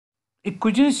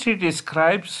Echogenicity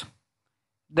describes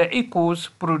the echoes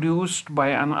produced by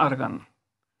an organ,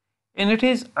 and it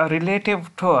is a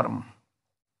relative term.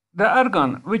 The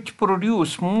organ which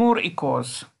produces more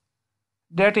echoes,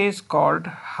 that is called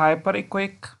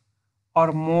hyperechoic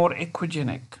or more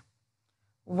echogenic,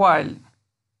 while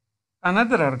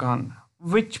another organ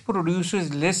which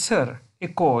produces lesser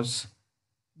echoes,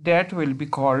 that will be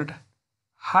called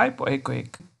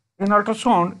hypoechoic. In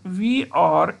ultrasound, we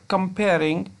are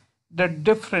comparing the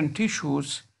different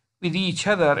tissues with each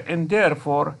other, and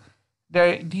therefore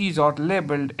these are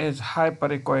labeled as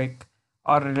hyperechoic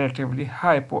or relatively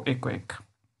hypoechoic.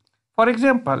 For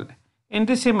example, in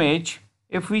this image,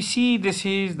 if we see this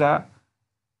is the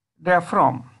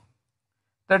diaphragm,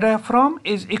 the diaphragm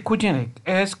is echogenic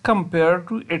as compared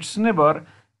to its neighbor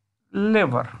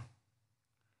liver.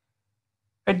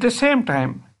 At the same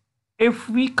time, if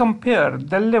we compare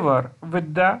the liver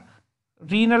with the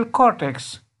renal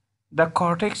cortex, the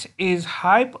cortex is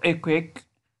hypoechoic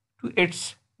to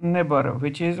its neighbor,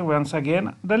 which is once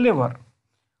again the liver.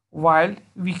 While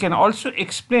we can also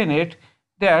explain it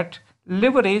that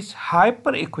liver is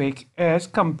hyperechoic as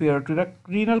compared to the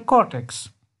renal cortex.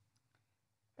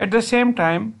 At the same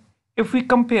time, if we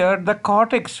compare the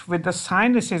cortex with the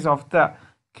sinuses of the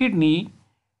kidney,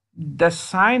 the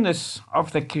sinus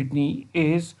of the kidney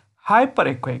is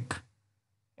hyperechoic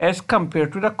as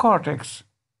compared to the cortex,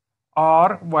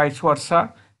 or vice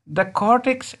versa, the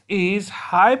cortex is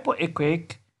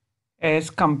hypoechoic as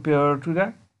compared to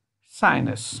the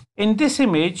sinus. In this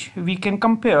image, we can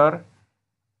compare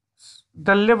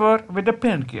the liver with the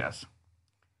pancreas.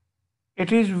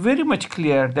 It is very much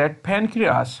clear that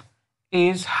pancreas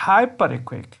is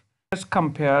hyperechoic as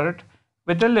compared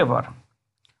with the liver,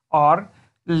 or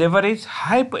liver is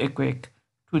hypoechoic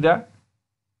to the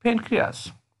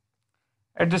pancreas.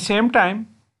 At the same time,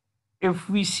 if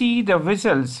we see the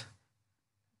vessels,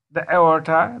 the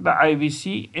aorta, the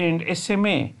IVC, and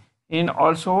SMA, and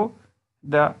also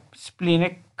the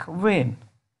splenic vein,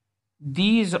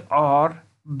 these are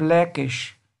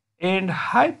blackish and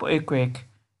hypoechoic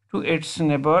to its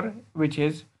neighbor, which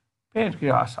is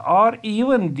pancreas, or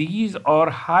even these are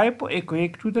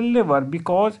hypoechoic to the liver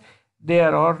because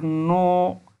there are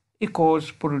no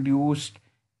echoes produced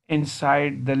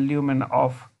inside the lumen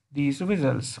of these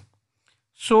vessels.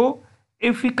 So,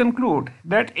 if we conclude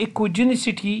that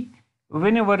echogenicity,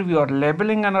 whenever we are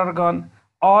labeling an organ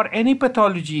or any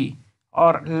pathology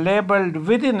or labeled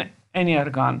within any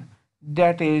organ,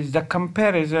 that is the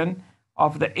comparison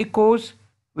of the echoes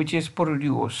which is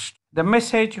produced. The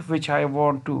message which I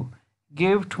want to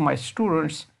give to my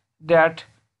students, that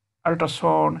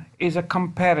ultrasound is a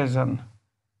comparison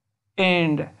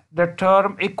and the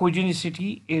term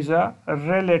echogenicity is a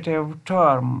relative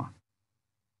term.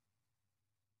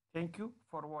 Thank you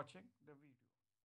for watching.